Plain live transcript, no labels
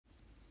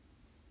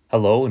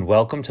Hello and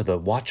welcome to the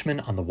Watchmen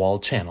on the Wall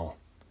channel.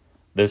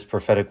 This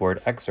prophetic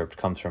word excerpt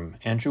comes from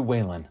Andrew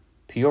Whalen,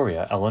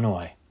 Peoria,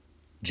 Illinois.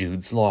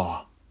 Jude's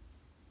Law.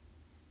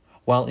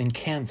 While in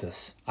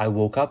Kansas, I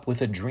woke up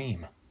with a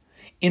dream.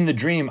 In the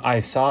dream, I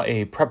saw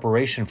a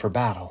preparation for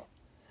battle.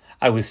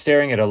 I was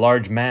staring at a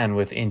large man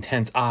with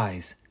intense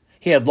eyes.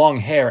 He had long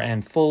hair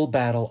and full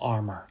battle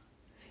armor.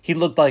 He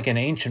looked like an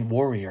ancient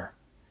warrior.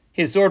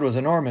 His sword was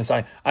enormous.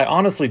 I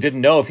honestly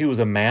didn't know if he was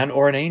a man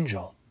or an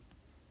angel.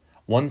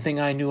 One thing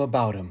I knew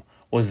about him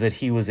was that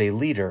he was a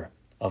leader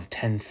of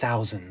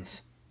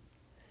 10,000s.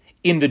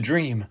 In the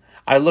dream,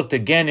 I looked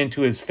again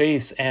into his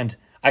face and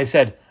I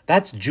said,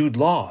 "That's Jude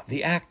Law,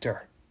 the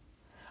actor."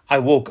 I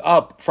woke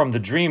up from the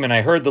dream and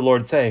I heard the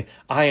Lord say,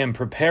 "I am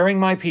preparing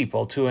my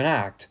people to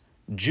enact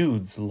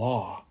Jude's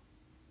Law."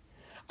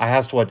 I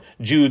asked what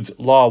Jude's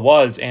Law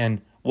was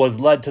and was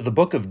led to the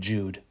book of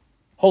Jude.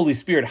 Holy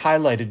Spirit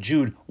highlighted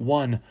Jude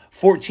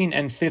 1:14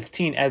 and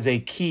 15 as a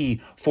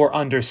key for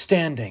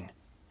understanding.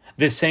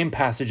 This same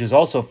passage is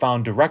also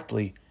found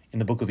directly in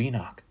the book of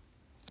Enoch.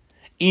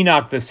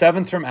 Enoch, the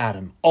seventh from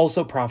Adam,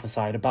 also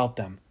prophesied about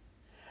them.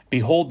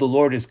 Behold, the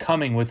Lord is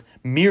coming with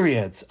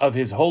myriads of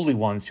his holy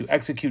ones to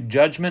execute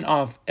judgment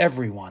of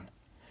everyone,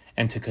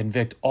 and to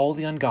convict all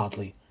the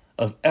ungodly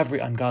of every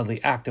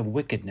ungodly act of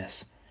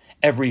wickedness,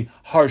 every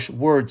harsh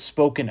word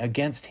spoken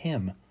against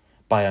him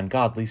by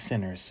ungodly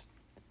sinners.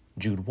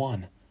 Jude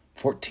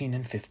 1:14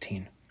 and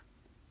 15.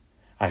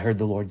 I heard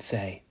the Lord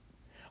say,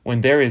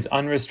 when there is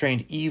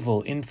unrestrained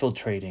evil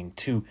infiltrating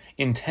to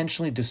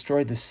intentionally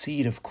destroy the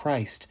seed of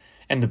Christ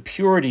and the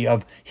purity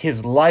of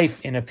his life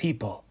in a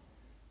people,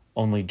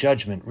 only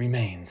judgment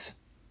remains.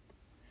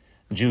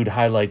 Jude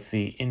highlights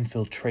the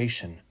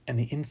infiltration and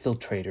the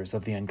infiltrators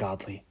of the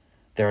ungodly,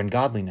 their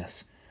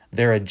ungodliness,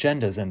 their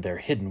agendas, and their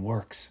hidden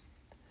works.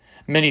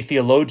 Many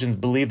theologians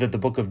believe that the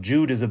book of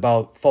Jude is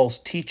about false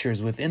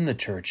teachers within the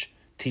church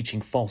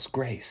teaching false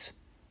grace.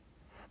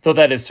 Though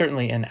that is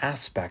certainly an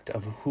aspect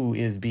of who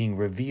is being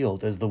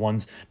revealed as the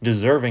ones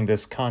deserving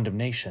this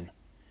condemnation,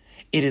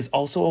 it is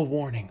also a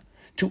warning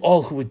to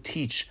all who would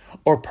teach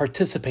or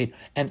participate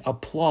and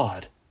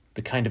applaud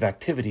the kind of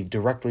activity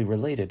directly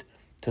related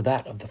to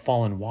that of the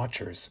fallen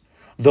watchers,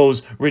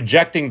 those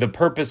rejecting the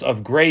purpose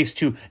of grace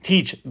to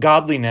teach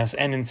godliness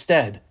and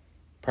instead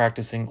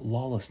practicing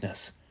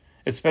lawlessness,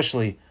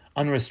 especially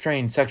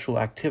unrestrained sexual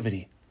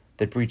activity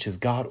that breaches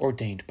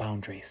God-ordained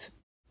boundaries.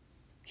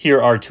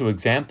 Here are two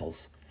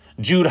examples.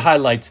 Jude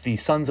highlights the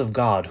sons of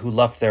God who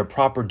left their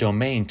proper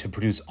domain to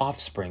produce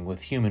offspring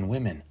with human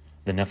women,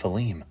 the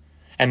Nephilim,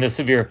 and the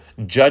severe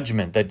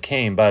judgment that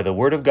came by the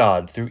word of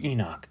God through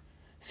Enoch.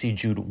 See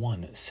Jude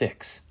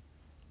 1:6.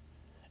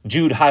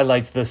 Jude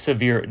highlights the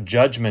severe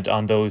judgment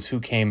on those who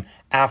came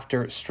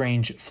after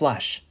strange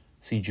flesh.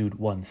 See Jude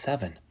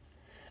 1:7.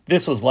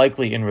 This was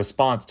likely in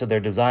response to their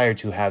desire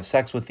to have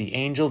sex with the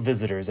angel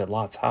visitors at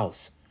Lot's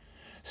house.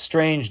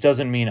 Strange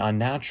doesn't mean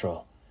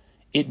unnatural.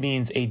 It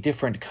means a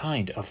different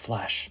kind of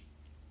flesh.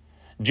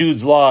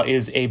 Jude's Law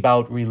is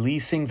about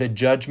releasing the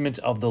judgment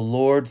of the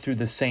Lord through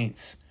the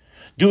saints,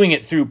 doing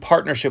it through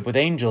partnership with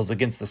angels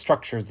against the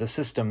structures, the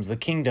systems, the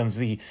kingdoms,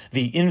 the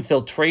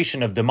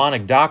infiltration of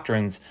demonic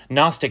doctrines,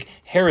 Gnostic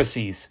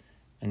heresies,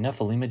 and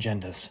Nephilim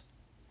agendas.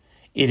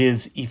 It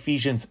is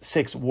Ephesians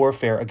 6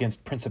 warfare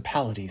against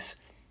principalities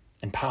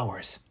and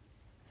powers.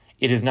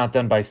 It is not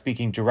done by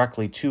speaking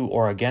directly to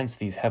or against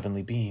these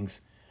heavenly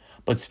beings,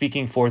 but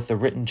speaking forth the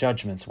written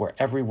judgments where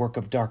every work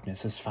of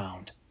darkness is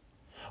found.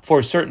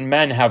 For certain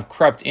men have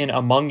crept in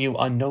among you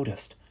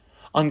unnoticed,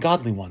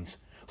 ungodly ones,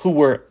 who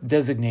were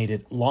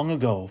designated long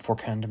ago for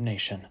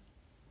condemnation.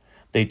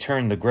 They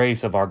turn the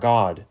grace of our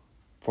God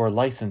for a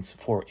license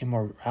for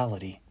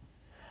immorality.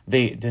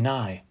 They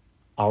deny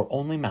our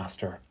only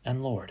Master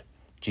and Lord,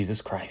 Jesus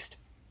Christ.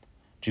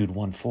 Jude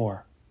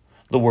 1:4.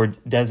 The word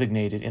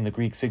designated in the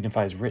Greek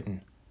signifies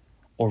written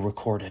or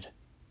recorded.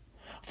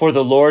 For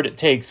the Lord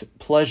takes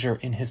pleasure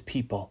in his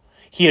people.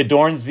 He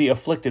adorns the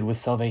afflicted with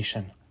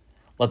salvation.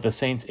 Let the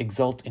saints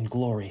exult in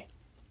glory.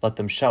 Let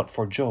them shout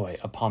for joy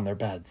upon their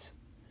beds.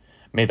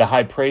 May the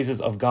high praises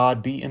of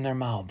God be in their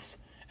mouths,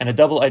 and a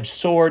double-edged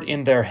sword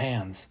in their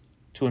hands,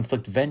 to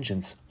inflict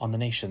vengeance on the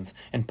nations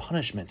and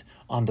punishment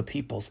on the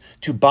peoples,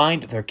 to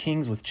bind their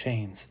kings with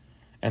chains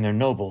and their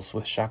nobles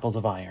with shackles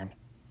of iron,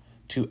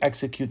 to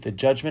execute the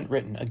judgment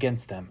written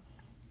against them.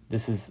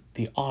 This is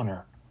the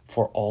honor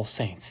for all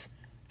saints.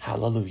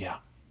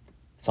 Hallelujah.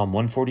 Psalm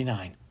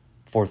 149,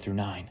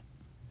 4-9.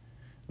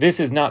 This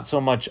is not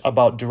so much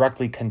about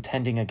directly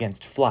contending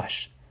against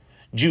flesh.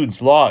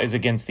 Jude's Law is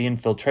against the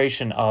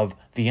infiltration of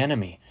the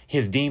enemy,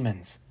 his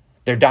demons,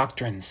 their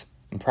doctrines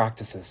and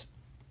practices.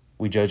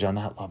 We judge on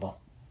that level.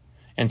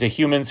 And to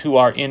humans who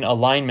are in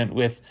alignment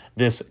with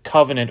this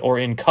covenant or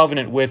in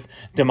covenant with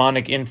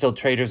demonic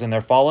infiltrators and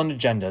their fallen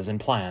agendas and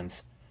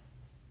plans,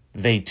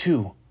 they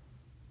too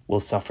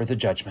will suffer the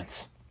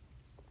judgments.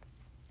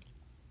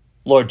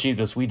 Lord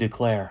Jesus, we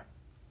declare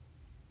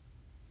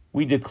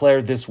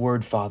this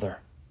word, Father.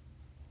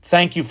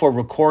 Thank you for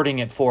recording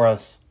it for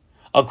us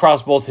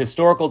across both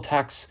historical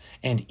texts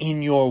and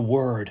in your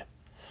word.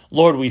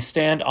 Lord, we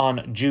stand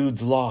on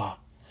Jude's law,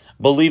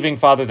 believing,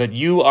 Father, that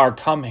you are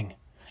coming.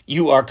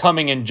 You are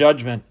coming in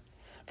judgment.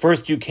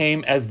 First you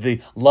came as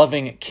the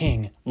loving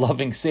King,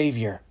 loving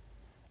Savior.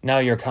 Now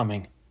you're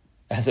coming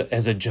as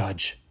a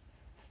judge.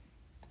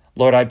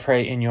 Lord, I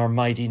pray in your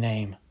mighty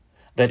name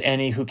that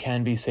any who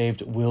can be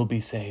saved will be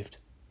saved.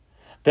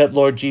 That,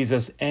 Lord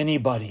Jesus,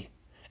 anybody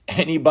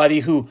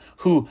who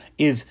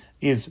is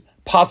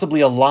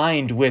possibly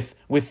aligned with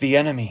the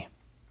enemy,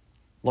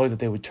 Lord, that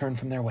they would turn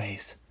from their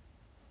ways.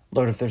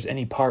 Lord, if there's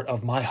any part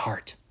of my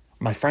heart,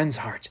 my friend's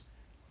heart,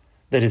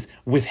 that is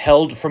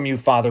withheld from you,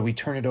 Father, we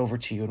turn it over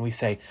to you and we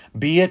say,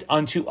 be it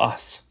unto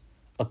us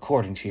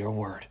according to your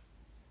word.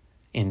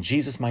 In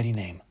Jesus' mighty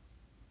name,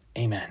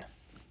 amen.